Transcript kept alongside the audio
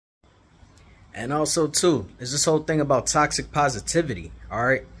And also too, is this whole thing about toxic positivity. All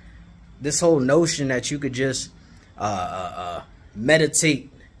right, this whole notion that you could just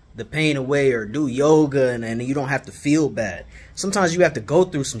meditate the pain away or do yoga and you don't have to feel bad. Sometimes you have to go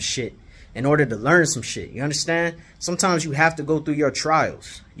through some shit in order to learn some shit. You understand? Sometimes you have to go through your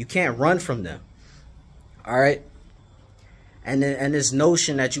trials. You can't run from them. All right. And this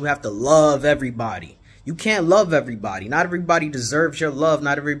notion that you have to love everybody. You can't love everybody. Not everybody deserves your love.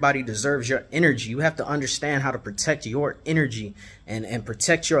 Not everybody deserves your energy. You have to understand how to protect your energy and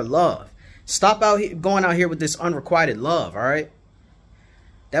protect your love. Stop out here going out here with this unrequited love. All right.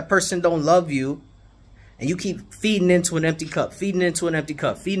 That person don't love you. And you keep feeding into an empty cup, feeding into an empty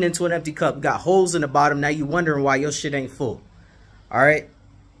cup, feeding into an empty cup. You got holes in the bottom. Now you wondering why your shit ain't full. All right.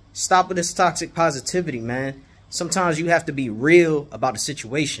 Stop with this toxic positivity, man. Sometimes you have to be real about the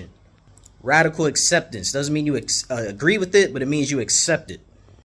situation. Radical acceptance doesn't mean you agree with it, but it means you accept it.